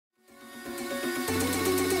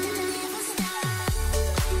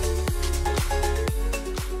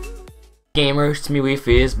Gamers, it's me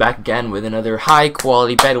Wifies back again with another high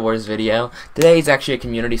quality Bed Wars video. Today is actually a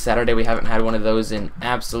community Saturday. We haven't had one of those in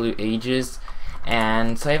absolute ages,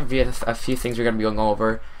 and so I have a few things we're gonna be going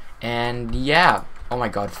over. And yeah, oh my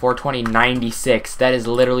god, 420.96. That is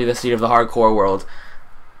literally the seed of the hardcore world.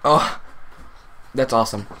 Oh, that's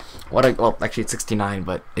awesome. Well, actually it's 69,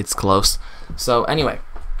 but it's close. So anyway,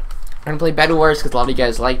 we're gonna play Bed Wars because a lot of you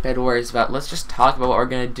guys like Bed Wars, but let's just talk about what we're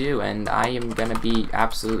gonna do. And I am gonna be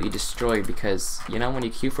absolutely destroyed because, you know, when you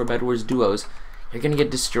queue for Bed Wars duos, you're gonna get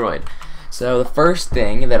destroyed. So the first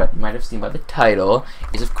thing that you might have seen by the title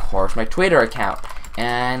is, of course, my Twitter account.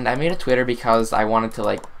 And I made a Twitter because I wanted to,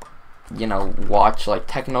 like, you know, watch like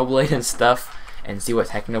Technoblade and stuff and see what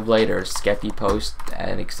Technoblade or Skeppy post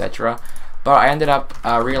and etc. But I ended up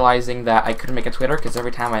realizing that I couldn't make a Twitter because every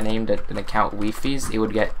time I named an account Wifies, it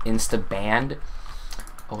would get insta-banned.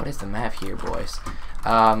 Oh, what is the map here, boys?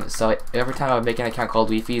 So every time I would make an account called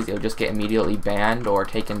Wifies, it would just get immediately banned or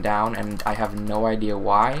taken down, and I have no idea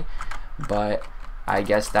why. But I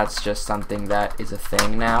guess that's just something that is a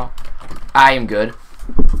thing now. I am good.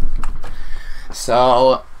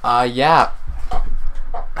 So, yeah.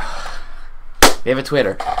 We have a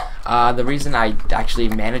Twitter. The reason I actually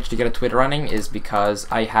managed to get a Twitter running is because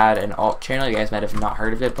I had an alt channel. You guys might have not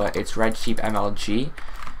heard of it, but it's Red Sheep MLG,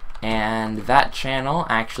 and that channel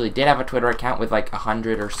actually did have a Twitter account with like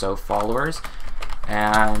 100 or so followers.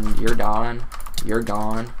 And you're gone. You're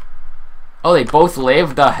gone. Oh, they both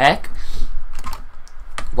live. The heck?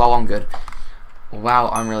 Wow, I'm good. Wow,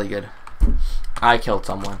 I'm really good. I killed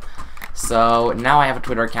someone. So now I have a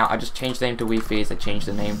Twitter account. I just changed the name to Wifies. I changed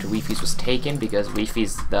the name to Wifies was taken because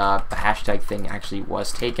Wifies, the hashtag thing actually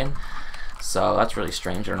was taken. So that's really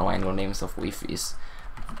strange. I don't know why anyone names himself Wifies.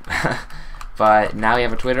 But now we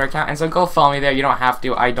have a Twitter account, and so go follow me there. You don't have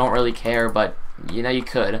to. I don't really care, but you know, you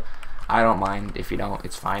could. I don't mind if you don't.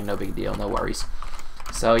 It's fine. No big deal. No worries.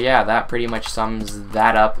 So yeah, that pretty much sums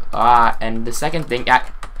that up. And the second thing,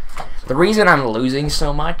 the reason I'm losing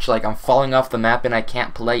so much, like I'm falling off the map and I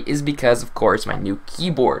can't play, is because, of course, my new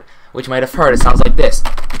keyboard, which you might have heard, it sounds like this.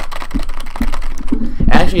 It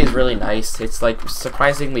actually is really nice. It's like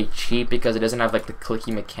surprisingly cheap because it doesn't have like the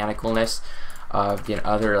clicky mechanicalness of the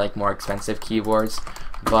other like more expensive keyboards.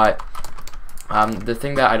 But the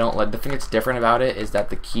thing that I don't like, the thing that's different about it is that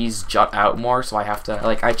the keys jut out more, so I have to,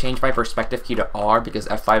 like, I changed my perspective key to R because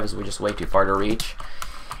F5 is just way too far to reach.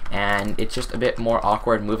 And it's just a bit more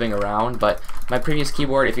awkward moving around. But my previous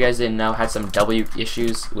keyboard, if you guys didn't know, had some W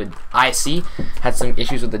issues with had some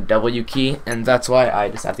issues with the W key, and that's why I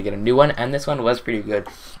just had to get a new one. And this one was pretty good.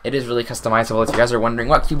 It is really customizable. If you guys are wondering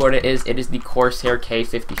what keyboard it is the Corsair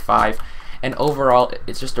K55, and overall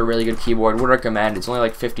it's just a really good keyboard. Would recommend. It's only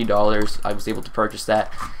like $50. I was able to purchase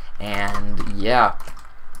that, and yeah.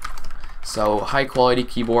 So high quality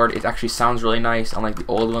keyboard. It actually sounds really nice, unlike the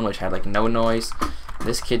old one which had like no noise.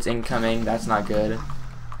 This kid's incoming. That's not good.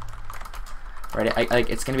 Right,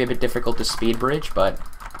 it's gonna be a bit difficult to speed bridge, but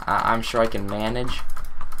I'm sure I can manage.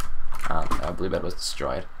 Blue bed was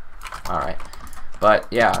destroyed. All right, but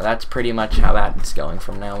yeah, that's pretty much how that's going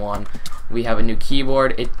from now on. We have a new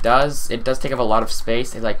keyboard. It does take up a lot of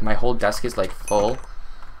space. Like my whole desk is like full.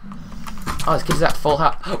 Oh, this kid's at full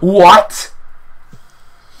house. What?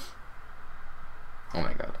 Oh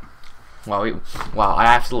my god. Wow, I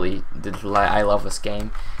absolutely I love this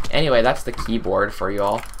game. Anyway, that's the keyboard for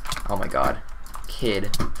y'all. Oh my god.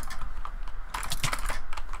 Kid.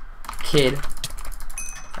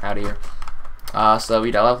 Out of here. So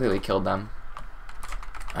we luckily killed them.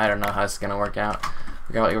 I don't know how this is gonna work out.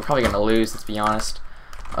 We're probably gonna lose, let's be honest.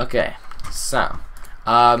 Okay, so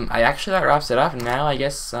that wraps it up. Now I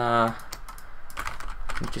guess do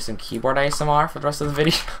some keyboard ASMR for the rest of the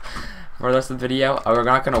video. We're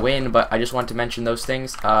not gonna win, but I just want to mention those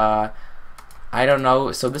things. I don't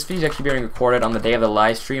know. So this video is actually being recorded on the day of the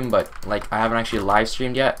live stream, but like I haven't actually live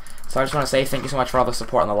streamed yet. So I just want to say thank you so much for all the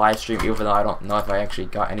support on the live stream, even though I don't know if I actually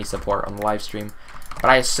got any support on the live stream.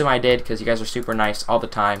 But I assume I did because you guys are super nice all the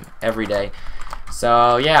time, every day.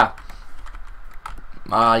 So yeah,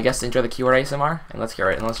 I guess enjoy the keyword ASMR, and let's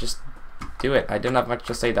hear it, and let's just do it. I didn't have much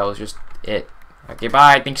to say. That was just it. Okay,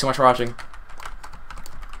 bye. Thanks so much for watching.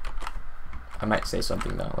 I might say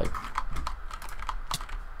something though, like.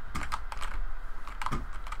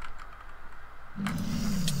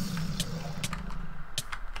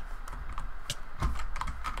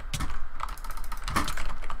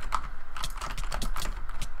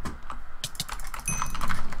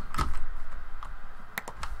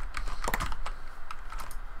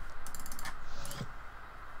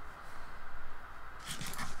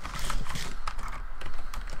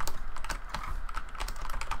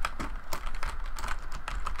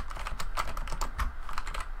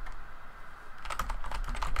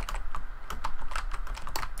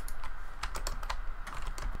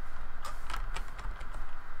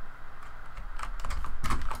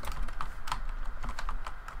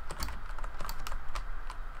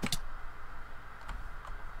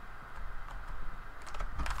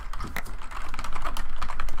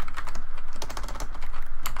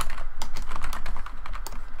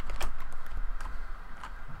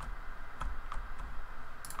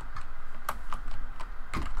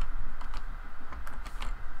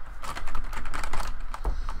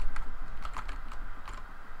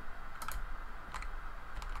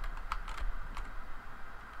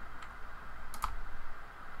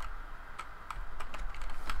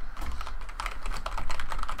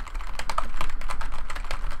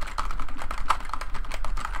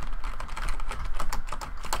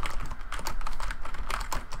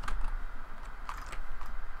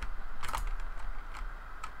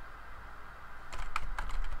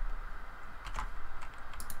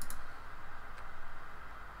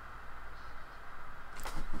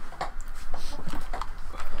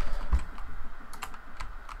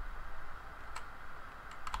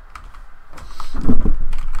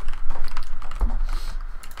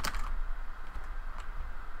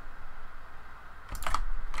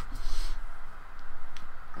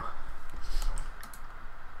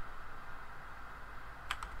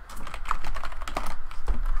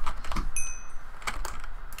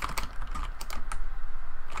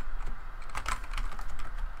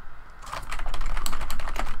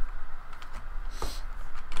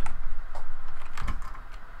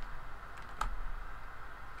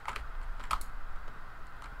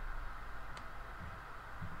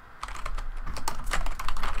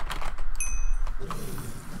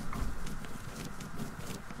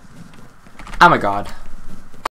 I'm a god.